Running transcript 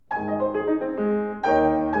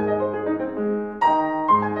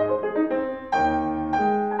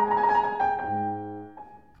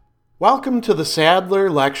Welcome to the Sadler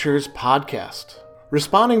Lectures podcast.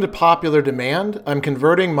 Responding to popular demand, I'm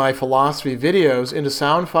converting my philosophy videos into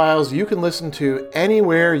sound files you can listen to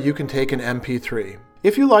anywhere you can take an MP3.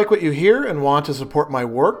 If you like what you hear and want to support my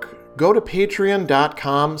work, go to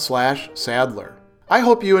patreon.com/Sadler. I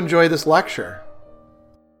hope you enjoy this lecture.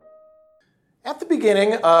 At the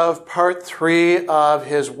beginning of part 3 of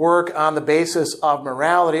his work on the basis of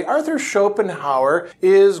morality, Arthur Schopenhauer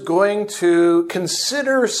is going to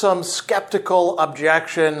consider some skeptical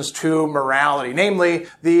objections to morality, namely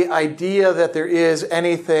the idea that there is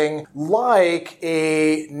anything like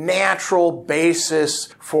a natural basis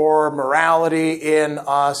for morality in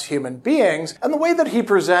us human beings. And the way that he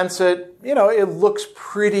presents it, it looks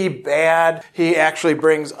pretty bad. He actually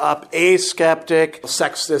brings up a skeptic,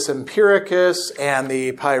 Sextus Empiricus, and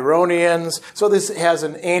the Pyrrhonians. So this has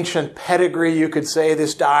an ancient pedigree, you could say,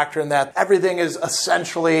 this doctrine that everything is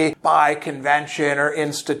essentially by convention or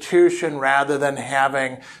institution rather than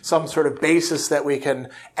having some sort of basis that we can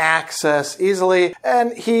access easily.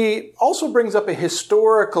 And he also brings up a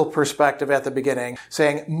historical perspective at the beginning,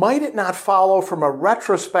 saying, might it not follow from a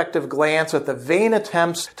retrospective glance at the vain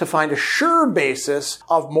attempts to find a sure basis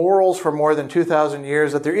of morals for more than 2,000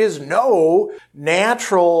 years that there is no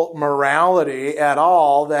natural morality at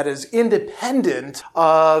all that is independent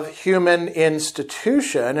of human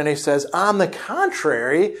institution? And he says, on the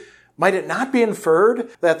contrary, might it not be inferred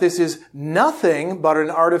that this is nothing but an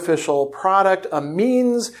artificial product, a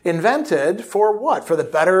means invented for what? For the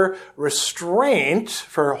better restraint,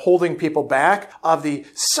 for holding people back, of the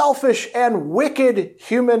selfish and wicked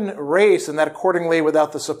human race, and that accordingly,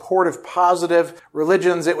 without the support of positive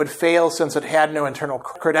religions, it would fail since it had no internal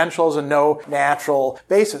credentials and no natural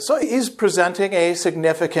basis. So he's presenting a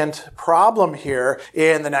significant problem here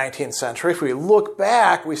in the 19th century. If we look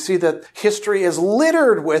back, we see that history is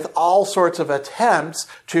littered with all sorts of attempts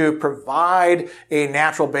to provide a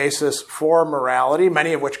natural basis for morality,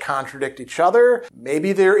 many of which contradict each other.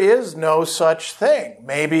 Maybe there is no such thing.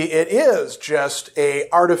 Maybe it is just an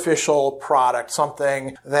artificial product,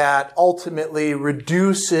 something that ultimately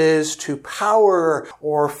reduces to power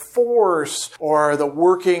or force or the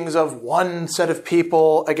workings of one set of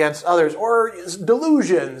people against others, or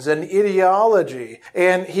delusions and ideology.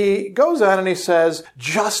 And he goes on and he says,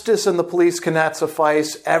 justice and the police cannot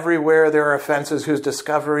suffice. Everywhere there are offenses whose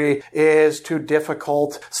discovery is too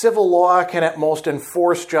difficult. Civil law can at most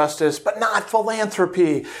enforce justice, but not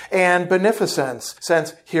philanthropy and beneficence,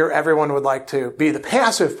 since here everyone would like to be the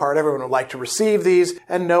passive part, everyone would like to receive these,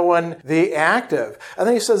 and no one the active. And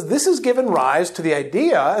then he says, this has given rise to the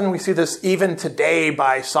idea, and we see this even today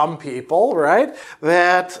by some people, right,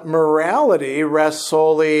 that morality rests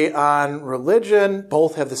solely on religion.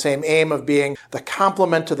 Both have the same aim of being the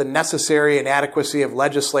complement to the necessary inadequacy of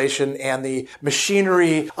legislation and the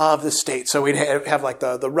machinery of the state. So we'd have like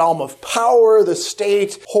the realm of power, the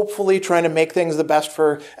state, hopefully trying to make things the best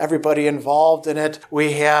for everybody involved in it.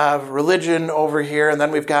 We have religion over here, and then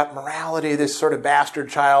we've got morality, this sort of bastard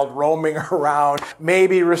child roaming around,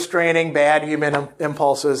 maybe restraining bad human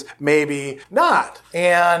impulses, maybe not.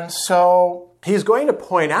 And so he's going to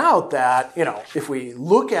point out that, if we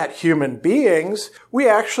look at human beings, we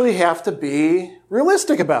actually have to be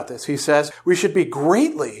realistic about this. He says we should be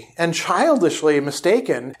greatly and childishly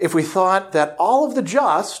mistaken if we thought that all of the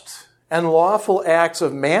just and lawful acts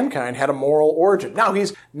of mankind had a moral origin. Now,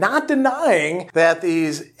 he's not denying that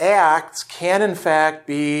these acts can in fact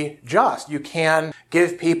be just. You can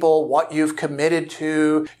give people what you've committed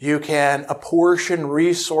to. You can apportion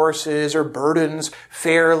resources or burdens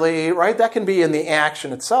fairly, right? That can be in the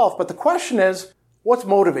action itself. But the question is, what's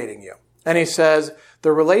motivating you? And he says,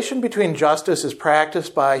 the relation between justice is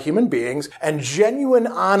practiced by human beings and genuine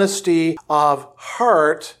honesty of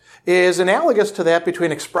heart is analogous to that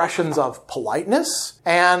between expressions of politeness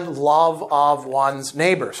and love of one's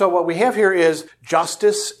neighbor. So what we have here is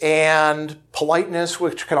justice and politeness,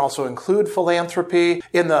 which can also include philanthropy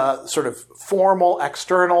in the sort of formal,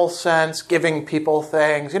 external sense, giving people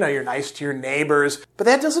things. You're nice to your neighbors. But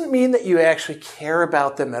that doesn't mean that you actually care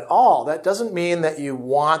about them at all. That doesn't mean that you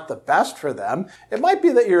want the best for them. It might be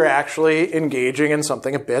that you're actually engaging in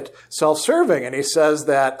something a bit self-serving. And he says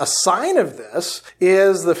that a sign of this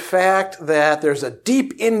is the fact that there's a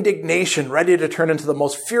deep indignation ready to turn into the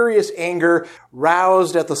most furious anger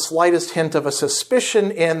roused at the slightest hint of a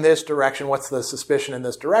suspicion in this direction. What's the suspicion in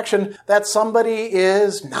this direction? That somebody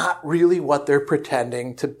is not really what they're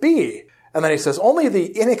pretending to be. And then he says, only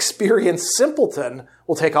the inexperienced simpleton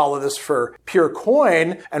will take all of this for pure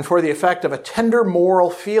coin and for the effect of a tender moral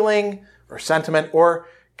feeling or sentiment or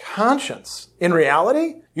conscience. In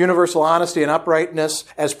reality, universal honesty and uprightness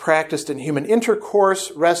as practiced in human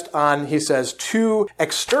intercourse rest on, he says, two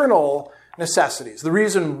external necessities. The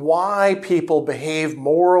reason why people behave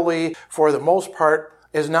morally, for the most part,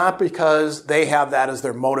 is not because they have that as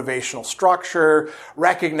their motivational structure,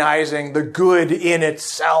 recognizing the good in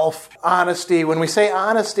itself. Honesty, when we say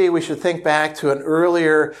honesty, we should think back to an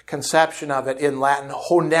earlier conception of it in Latin,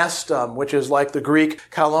 honestum, which is like the Greek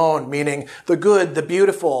kalon, meaning the good, the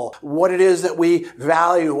beautiful, what it is that we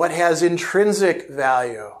value, what has intrinsic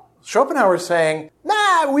value. Schopenhauer is saying,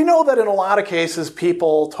 we know that in a lot of cases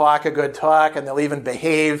people talk a good talk and they'll even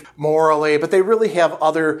behave morally, but they really have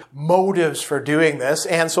other motives for doing this.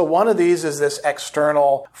 And so one of these is this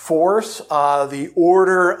external force, the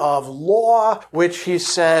order of law, which he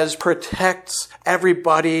says protects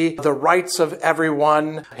everybody, the rights of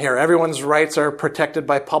everyone. Here, everyone's rights are protected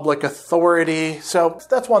by public authority. So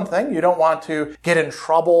that's one thing. You don't want to get in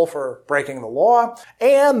trouble for breaking the law.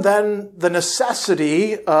 And then the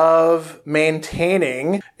necessity of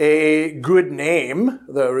maintaining a good name.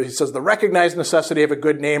 He says the recognized necessity of a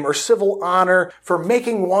good name or civil honor for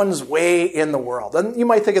making one's way in the world. And you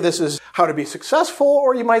might think of this as how to be successful,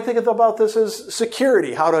 or you might think about this as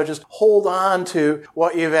security, how to just hold on to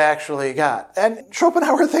what you've actually got. And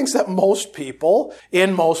Schopenhauer thinks that most people,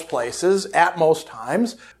 in most places, at most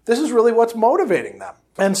times, this is really what's motivating them.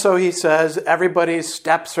 And so he says everybody's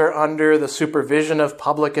steps are under the supervision of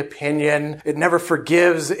public opinion. It never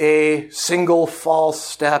forgives a single false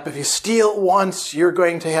step. If you steal once, you're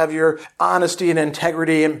going to have your honesty and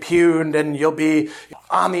integrity impugned and you'll be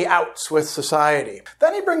on the outs with society.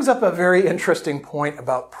 Then he brings up a very interesting point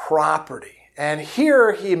about property. And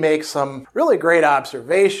here he makes some really great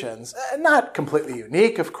observations, not completely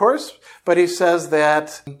unique, of course, but he says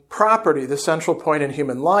that property, the central point in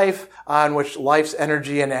human life, on which life's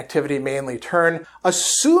energy and activity mainly turn,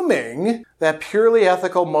 assuming that purely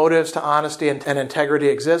ethical motives to honesty and integrity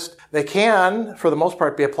exist, they can, for the most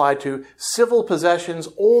part, be applied to civil possessions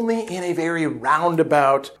only in a very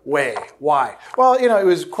roundabout way. Why? Well, it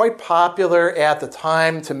was quite popular at the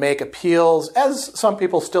time to make appeals, as some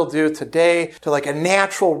people still do today, to like a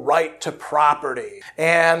natural right to property,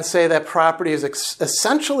 and say that property is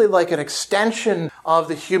essentially like an extension of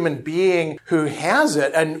the human being who has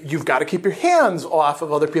it, and you've got to keep your hands off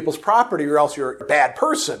of other people's property or else you're a bad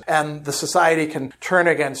person, and the society can turn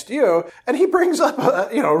against you. And he brings up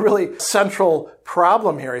a really central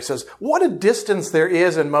problem here. He says, what a distance there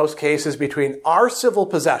is in most cases between our civil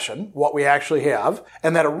possession, what we actually have,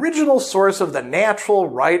 and that original source of the natural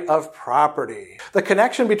right of property. The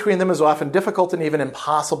connection between them is often difficult and even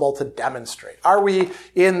impossible to demonstrate. Are we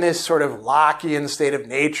in this sort of Lockean state of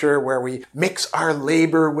nature where we mix our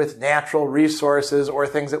labor with natural resources or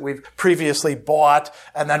things that we've previously bought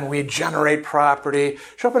and then we generate property?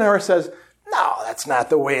 Schopenhauer says, no, that's not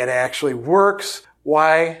the way it actually works.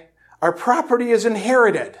 Why? Our property is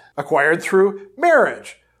inherited, acquired through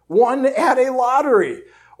marriage, won at a lottery,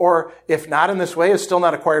 or if not in this way, is still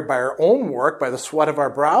not acquired by our own work, by the sweat of our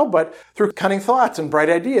brow, but through cunning thoughts and bright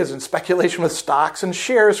ideas and speculation with stocks and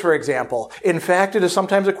shares, for example. In fact, it is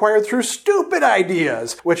sometimes acquired through stupid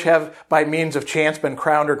ideas, which have, by means of chance, been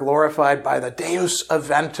crowned or glorified by the Deus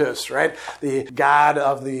Eventus, right? The God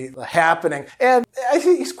of the happening. And I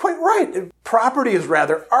think he's quite right. Property is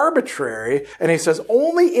rather arbitrary, and he says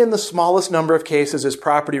only in the smallest number of cases is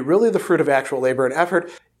property really the fruit of actual labor and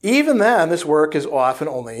effort. Even then, this work is often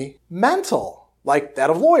only mental, like that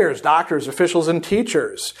of lawyers, doctors, officials, and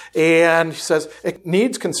teachers. And he says it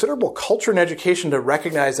needs considerable culture and education to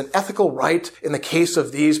recognize an ethical right in the case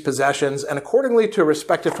of these possessions and accordingly to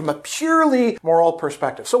respect it from a purely moral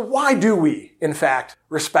perspective. So why do we, in fact,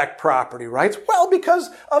 respect property rights? Well, because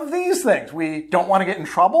of these things. We don't want to get in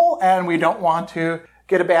trouble and we don't want to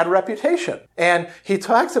get a bad reputation. And he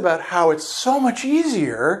talks about how it's so much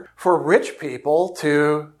easier for rich people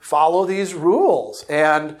to follow these rules,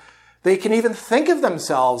 and they can even think of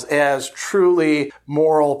themselves as truly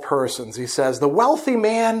moral persons. He says, the wealthy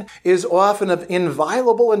man is often of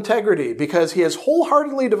inviolable integrity because he is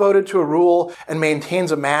wholeheartedly devoted to a rule and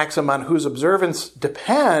maintains a maxim on whose observance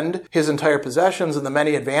depend his entire possessions and the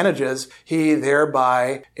many advantages he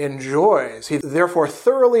thereby enjoys. He therefore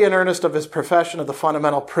thoroughly in earnest of his profession of the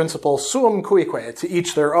fundamental principle suum cuique, to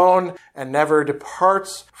each their own, and never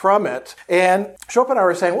departs from it. And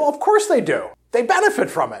Schopenhauer is saying, well, of course they do. They benefit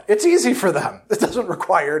from it. It's easy for them. It doesn't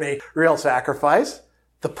require any real sacrifice.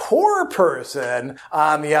 The poor person,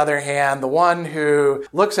 on the other hand, the one who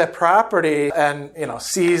looks at property and,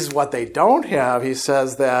 sees what they don't have, he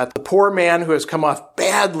says that the poor man who has come off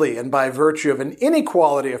badly and by virtue of an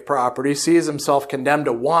inequality of property sees himself condemned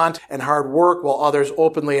to want and hard work while others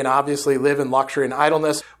openly and obviously live in luxury and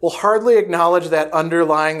idleness will hardly acknowledge that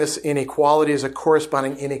underlying this inequality is a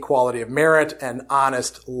corresponding inequality of merit and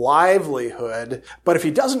honest livelihood. But if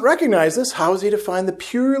he doesn't recognize this, how is he to find the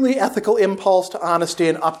purely ethical impulse to honesty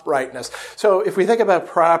and uprightness? So if we think about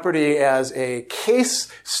property as a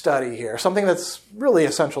case study here, something that's really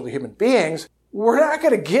essential to human beings, we're not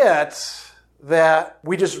going to get that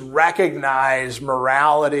we just recognize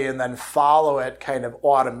morality and then follow it kind of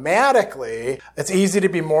automatically. It's easy to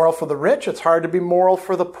be moral for the rich. It's hard to be moral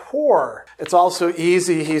for the poor. It's also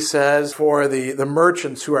easy, he says, for the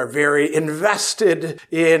merchants who are very invested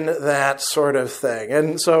in that sort of thing.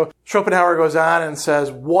 And so Schopenhauer goes on and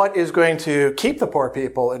says, what is going to keep the poor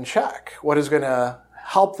people in check? What is going to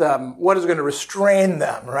help them? What is going to restrain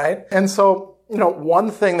them, right? And so,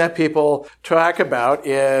 one thing that people talk about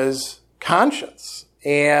is conscience.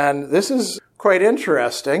 And this is quite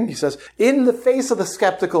interesting. He says, in the face of the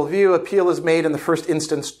skeptical view, appeal is made in the first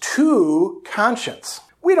instance to conscience.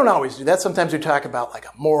 We don't always do that. Sometimes we talk about like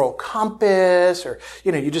a moral compass or,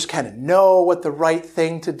 you just kind of know what the right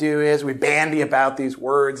thing to do is. We bandy about these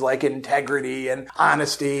words like integrity and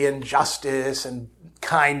honesty and justice and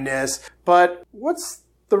kindness. But what's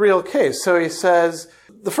the real case? So he says,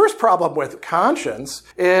 the first problem with conscience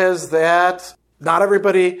is that not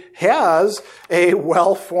everybody has a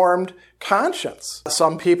well-formed conscience.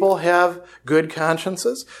 Some people have good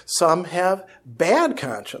consciences. Some have bad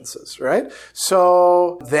consciences, right?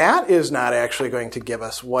 So that is not actually going to give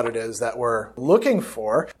us what it is that we're looking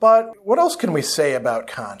for. But what else can we say about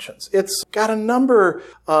conscience? It's got a number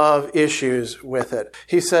of issues with it.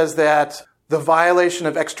 He says that the violation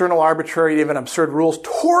of external arbitrary, even absurd rules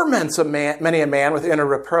torments many a man with inner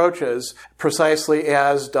reproaches, precisely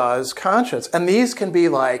as does conscience. And these can be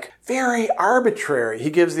like very arbitrary. He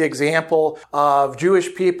gives the example of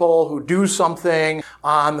Jewish people who do something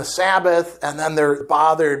on the Sabbath and then they're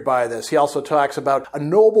bothered by this. He also talks about a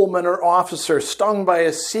nobleman or officer stung by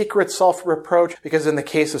his secret self-reproach because in the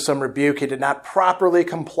case of some rebuke, he did not properly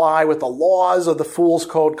comply with the laws of the fool's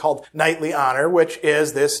code called knightly honor, which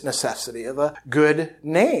is this necessity of a good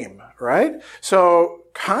name, right? So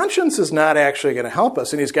conscience is not actually going to help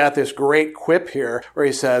us. And he's got this great quip here where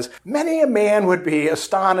he says, many a man would be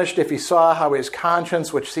astonished if he saw how his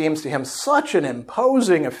conscience, which seems to him such an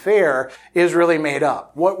imposing affair, is really made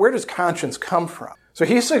up. Where does conscience come from? So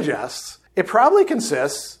he suggests it probably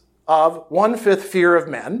consists of 1/5 fear of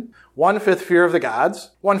men, 1/5 fear of the gods,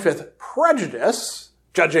 1/5 prejudice,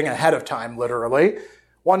 judging ahead of time literally,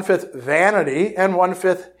 1/5 vanity, and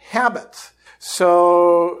 1/5 habit.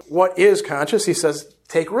 So what is conscience? He says,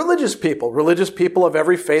 take religious people. Religious people of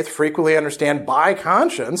every faith frequently understand by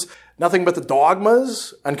conscience nothing but the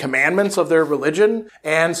dogmas and commandments of their religion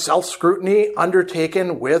and self-scrutiny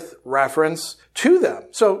undertaken with reference to them.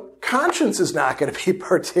 So conscience is not going to be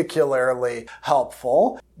particularly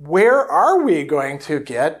helpful. Where are we going to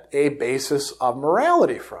get a basis of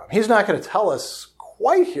morality from? He's not going to tell us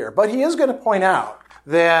quite here, but he is going to point out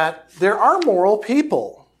that there are moral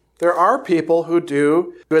people. There are people who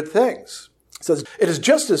do good things. It says, it is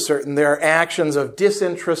just as certain there are actions of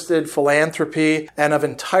disinterested philanthropy and of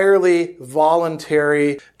entirely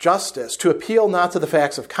voluntary justice. To appeal not to the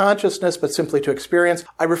facts of consciousness, but simply to experience,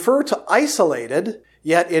 I refer to isolated,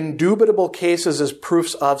 yet indubitable cases as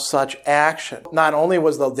proofs of such action. Not only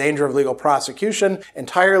was the danger of legal prosecution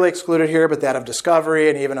entirely excluded here, but that of discovery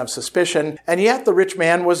and even of suspicion. And yet the rich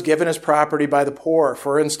man was given his property by the poor.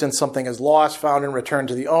 For instance, something is lost, found, and returned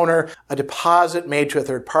to the owner. A deposit made to a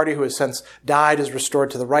third party who has since died is restored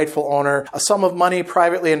to the rightful owner. A sum of money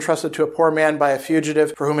privately entrusted to a poor man by a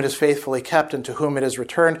fugitive for whom it is faithfully kept and to whom it is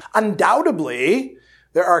returned. Undoubtedly,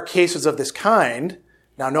 there are cases of this kind.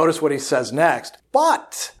 Now notice what he says next.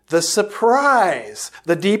 But the surprise,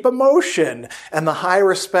 the deep emotion, and the high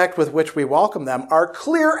respect with which we welcome them are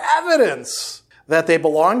clear evidence that they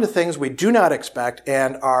belong to things we do not expect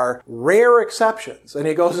and are rare exceptions. And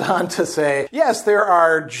he goes on to say, yes, there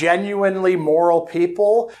are genuinely moral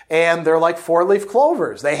people, and they're like four-leaf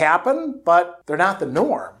clovers. They happen, but they're not the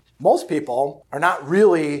norm. Most people are not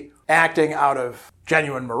really acting out of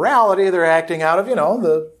genuine morality. They're acting out of,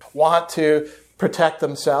 the want to protect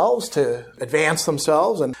themselves, to advance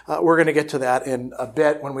themselves. And we're going to get to that in a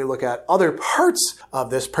bit when we look at other parts of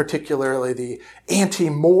this, particularly the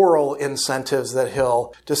anti-moral incentives that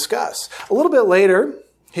he'll discuss. A little bit later,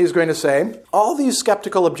 he's going to say, all these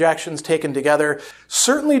skeptical objections taken together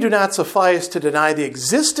certainly do not suffice to deny the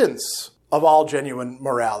existence of all genuine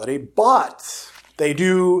morality, but they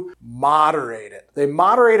do moderate it. They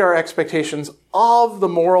moderate our expectations of the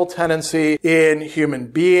moral tendency in human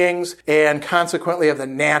beings and consequently of the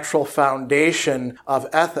natural foundation of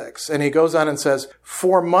ethics. And he goes on and says,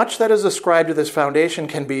 for much that is ascribed to this foundation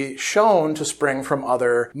can be shown to spring from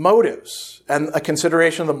other motives. And a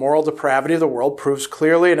consideration of the moral depravity of the world proves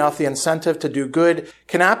clearly enough the incentive to do good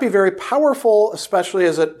cannot be very powerful, especially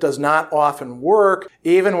as it does not often work,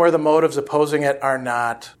 even where the motives opposing it are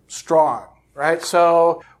not strong. Right?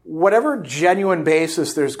 So whatever genuine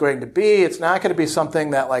basis there's going to be, it's not going to be something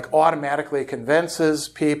that like automatically convinces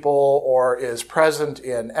people or is present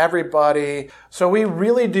in everybody. So we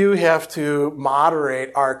really do have to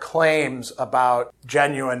moderate our claims about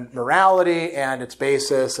genuine morality and its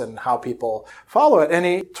basis and how people follow it. And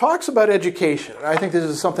he talks about education. I think this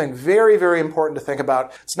is something very, very important to think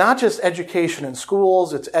about. It's not just education in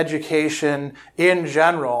schools, it's education in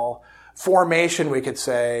general. Formation, we could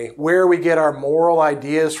say, where we get our moral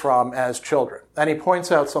ideas from as children. And he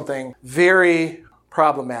points out something very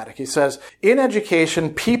problematic. He says, in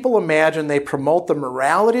education, people imagine they promote the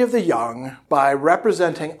morality of the young by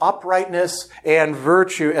representing uprightness and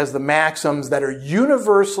virtue as the maxims that are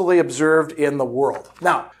universally observed in the world.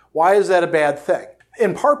 Now, why is that a bad thing?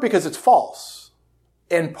 In part because it's false.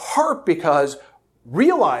 In part because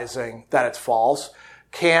realizing that it's false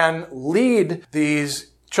can lead these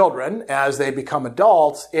children, as they become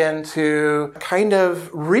adults, into kind of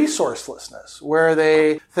resourcelessness, where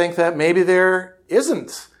they think that maybe there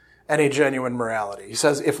isn't any genuine morality. He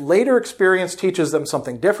says, if later experience teaches them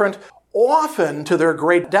something different, often to their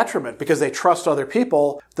great detriment because they trust other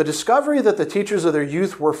people, the discovery that the teachers of their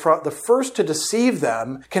youth were the first to deceive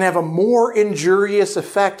them can have a more injurious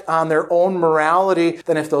effect on their own morality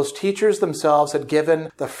than if those teachers themselves had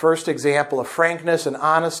given the first example of frankness and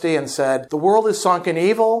honesty and said, the world is sunk in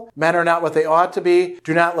evil, men are not what they ought to be,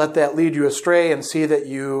 do not let that lead you astray and see that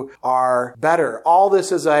you are better. All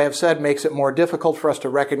this, as I have said, makes it more difficult for us to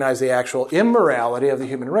recognize the actual immorality of the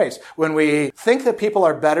human race. When we think that people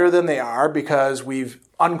are better than they are because we've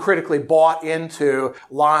uncritically bought into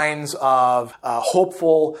lines of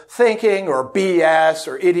hopeful thinking or BS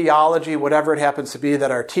or ideology, whatever it happens to be that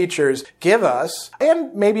our teachers give us,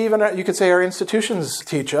 and maybe even you could say our institutions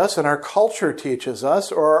teach us and our culture teaches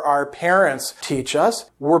us or our parents teach us,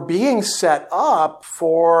 we're being set up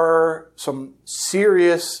for some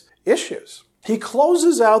serious issues. He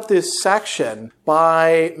closes out this section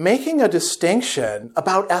by making a distinction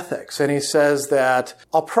about ethics. And he says that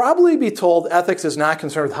I'll probably be told ethics is not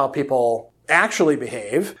concerned with how people actually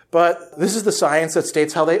behave, but this is the science that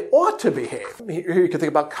states how they ought to behave. Here you can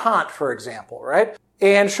think about Kant, for example, right?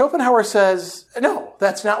 And Schopenhauer says, no,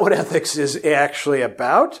 that's not what ethics is actually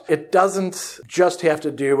about. It doesn't just have to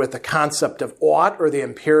do with the concept of ought or the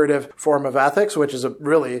imperative form of ethics, which is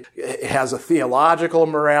it has a theological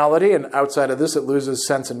morality, and outside of this it loses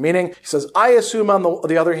sense and meaning. He says, I assume on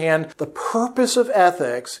the other hand, the purpose of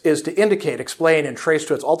ethics is to indicate, explain, and trace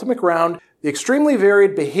to its ultimate ground the extremely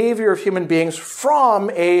varied behavior of human beings from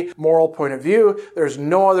a moral point of view. There's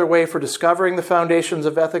no other way for discovering the foundations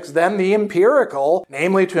of ethics than the empirical,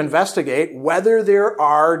 namely to investigate whether there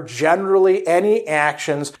are generally any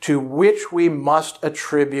actions to which we must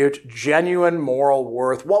attribute genuine moral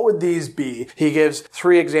worth. What would these be? He gives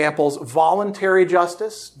 3 examples. Voluntary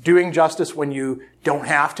justice, doing justice when you don't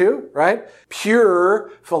have to, right?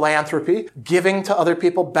 Pure philanthropy, giving to other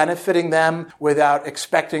people, benefiting them without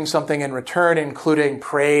expecting something in return, including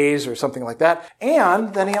praise or something like that.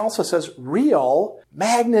 And then he also says real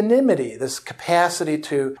magnanimity, this capacity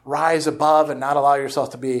to rise above and not allow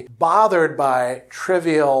yourself to be bothered by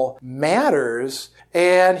trivial matters.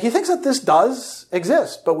 And he thinks that this does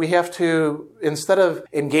exist, but we have to, instead of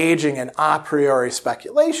engaging in a priori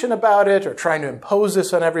speculation about it or trying to impose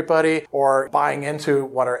this on everybody or buying into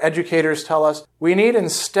what our educators tell us, we need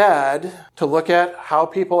instead to look at how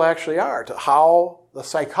people actually are, to how the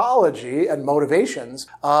psychology and motivations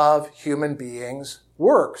of human beings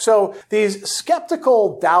work. So these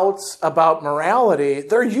skeptical doubts about morality,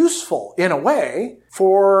 they're useful in a way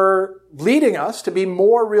for leading us to be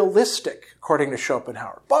more realistic, according to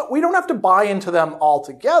Schopenhauer. But we don't have to buy into them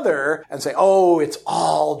altogether and say, oh, it's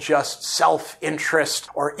all just self-interest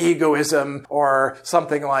or egoism or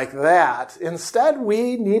something like that. Instead,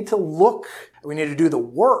 we need to do the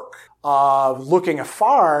work of looking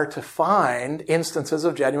afar to find instances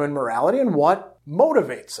of genuine morality and what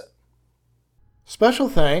motivates it. Special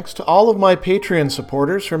thanks to all of my Patreon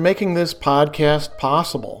supporters for making this podcast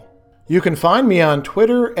possible. You can find me on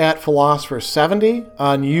Twitter at Philosopher70,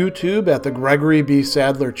 on YouTube at the Gregory B.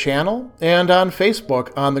 Sadler channel, and on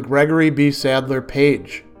Facebook on the Gregory B. Sadler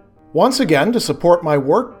page. Once again, to support my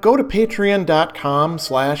work, go to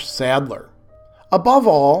patreon.com/Sadler. Above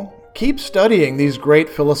all, keep studying these great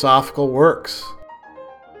philosophical works.